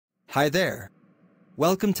Hi there.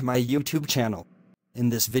 Welcome to my YouTube channel. In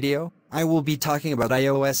this video, I will be talking about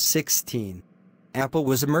iOS 16. Apple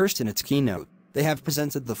was immersed in its keynote. They have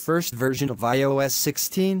presented the first version of iOS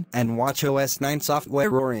 16 and watchOS 9 software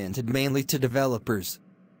oriented mainly to developers.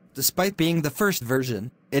 Despite being the first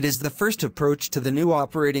version, it is the first approach to the new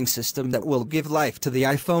operating system that will give life to the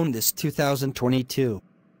iPhone this 2022.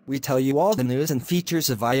 We tell you all the news and features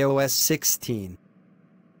of iOS 16.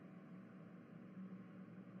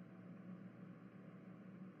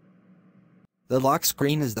 The lock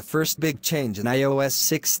screen is the first big change in iOS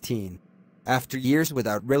 16. After years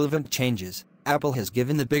without relevant changes, Apple has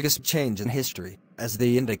given the biggest change in history, as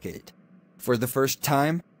they indicate. For the first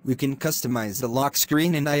time, we can customize the lock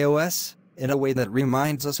screen in iOS, in a way that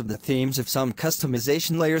reminds us of the themes of some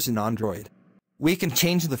customization layers in Android. We can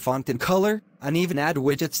change the font and color, and even add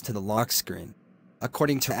widgets to the lock screen.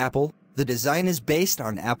 According to Apple, the design is based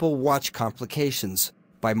on Apple Watch complications,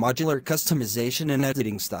 by modular customization and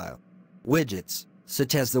editing style. Widgets,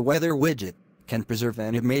 such as the weather widget, can preserve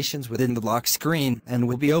animations within the lock screen and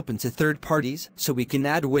will be open to third parties, so we can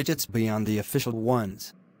add widgets beyond the official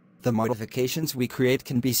ones. The modifications we create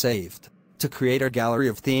can be saved to create our gallery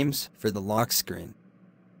of themes for the lock screen.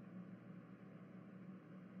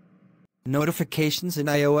 Notifications in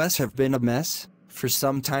iOS have been a mess for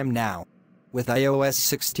some time now. With iOS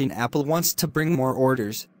 16, Apple wants to bring more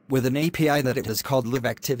orders with an API that it has called Live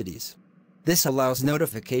Activities. This allows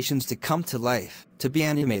notifications to come to life, to be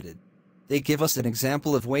animated. They give us an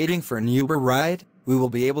example of waiting for an Uber ride. We will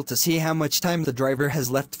be able to see how much time the driver has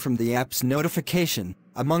left from the app's notification,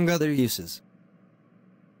 among other uses.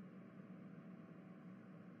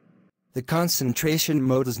 The concentration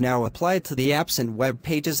mode is now applied to the apps and web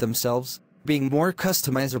pages themselves, being more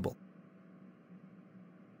customizable.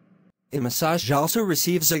 immersed also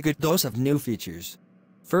receives a good dose of new features.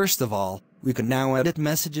 First of all, we can now edit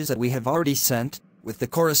messages that we have already sent, with the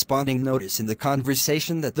corresponding notice in the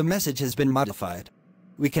conversation that the message has been modified.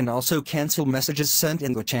 We can also cancel messages sent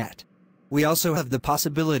in the chat. We also have the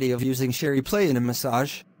possibility of using Share Replay in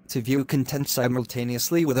immersed to view content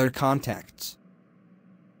simultaneously with our contacts.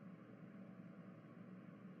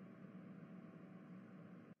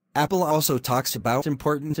 Apple also talks about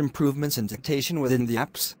important improvements in dictation within the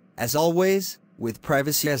apps, as always, with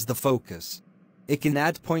privacy as the focus. It can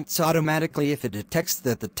add points automatically if it detects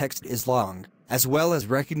that the text is long, as well as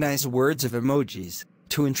recognize words of emojis,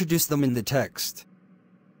 to introduce them in the text.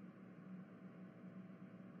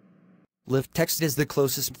 Live Text is the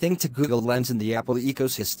closest thing to Google Lens in the Apple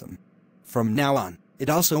ecosystem. From now on, it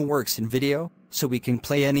also works in video, so we can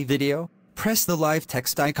play any video, press the live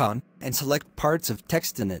text icon, and select parts of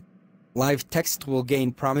text in it. Live text will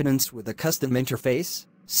gain prominence with a custom interface,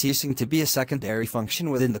 ceasing to be a secondary function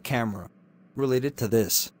within the camera. Related to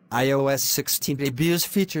this, iOS 16 debuts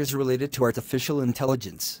features related to artificial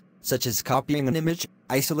intelligence, such as copying an image,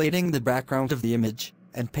 isolating the background of the image,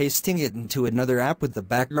 and pasting it into another app with the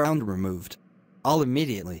background removed. All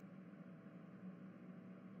immediately.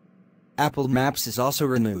 Apple Maps is also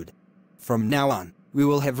renewed. From now on, we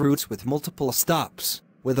will have routes with multiple stops,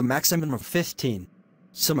 with a maximum of 15.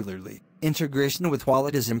 Similarly, integration with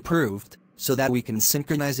Wallet is improved, so that we can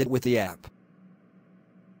synchronize it with the app.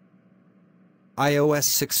 iOS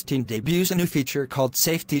 16 debuts a new feature called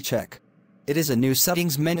Safety Check. It is a new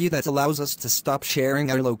settings menu that allows us to stop sharing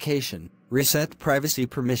our location, reset privacy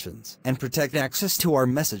permissions, and protect access to our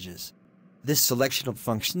messages. This selection of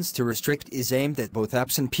functions to restrict is aimed at both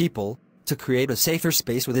apps and people, to create a safer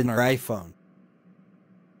space within our iPhone.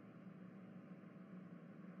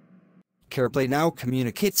 CarPlay now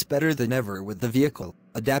communicates better than ever with the vehicle,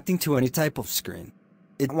 adapting to any type of screen.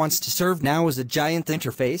 It wants to serve now as a giant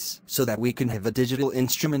interface, so that we can have a digital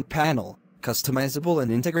instrument panel, customizable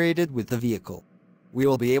and integrated with the vehicle. We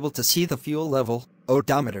will be able to see the fuel level,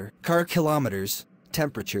 odometer, car kilometers,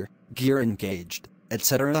 temperature, gear engaged,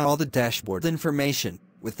 etc. all the dashboard information,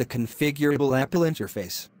 with the configurable Apple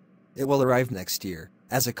interface. It will arrive next year,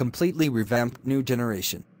 as a completely revamped new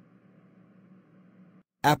generation.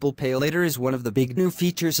 Apple Pay Later is one of the big new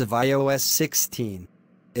features of iOS 16.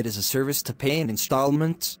 It is a service to pay in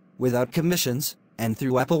installments, without commissions, and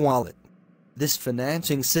through Apple Wallet. This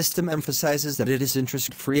financing system emphasizes that it is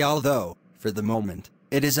interest-free, although, for the moment,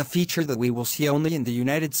 it is a feature that we will see only in the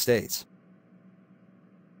United States.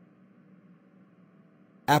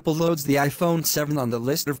 Apple loads the iPhone 7 on the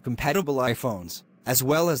list of compatible iPhones, as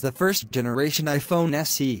well as the first-generation iPhone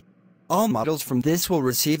SE. All models from this will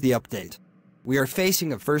receive the update. We are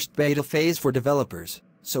facing a first beta phase for developers,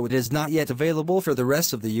 so it is not yet available for the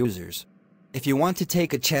rest of the users. If you want to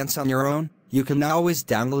take a chance on your own, you can always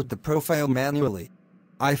download the profile manually.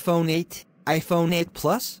 iPhone 8, iPhone 8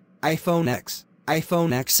 Plus, iPhone X, iPhone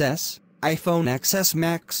XS, iPhone XS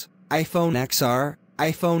Max, iPhone XR,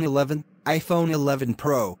 iPhone 11, iPhone 11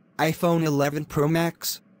 Pro, iPhone 11 Pro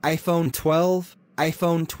Max, iPhone 12,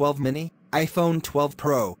 iPhone 12 mini, iPhone 12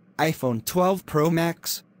 Pro, iPhone 12 Pro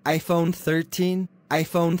Max, iPhone 13,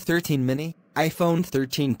 iPhone 13 mini, iPhone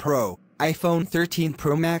 13 Pro, iPhone 13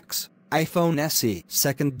 Pro Max, iPhone SE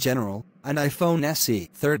 2nd General, and iPhone SE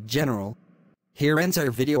 3rd General. Here ends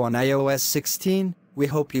our video on iOS 16, we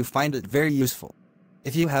hope you find it very useful.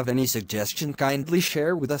 If you have any suggestion, kindly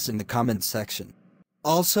share with us in the comments section.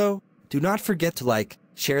 Also, do not forget to like,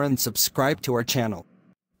 share and subscribe to our channel.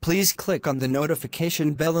 Please click on the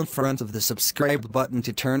notification bell in front of the subscribe button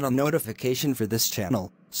to turn on notification for this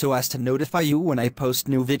channel, so as to notify you when I post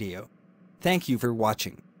new video. Thank you for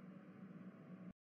watching.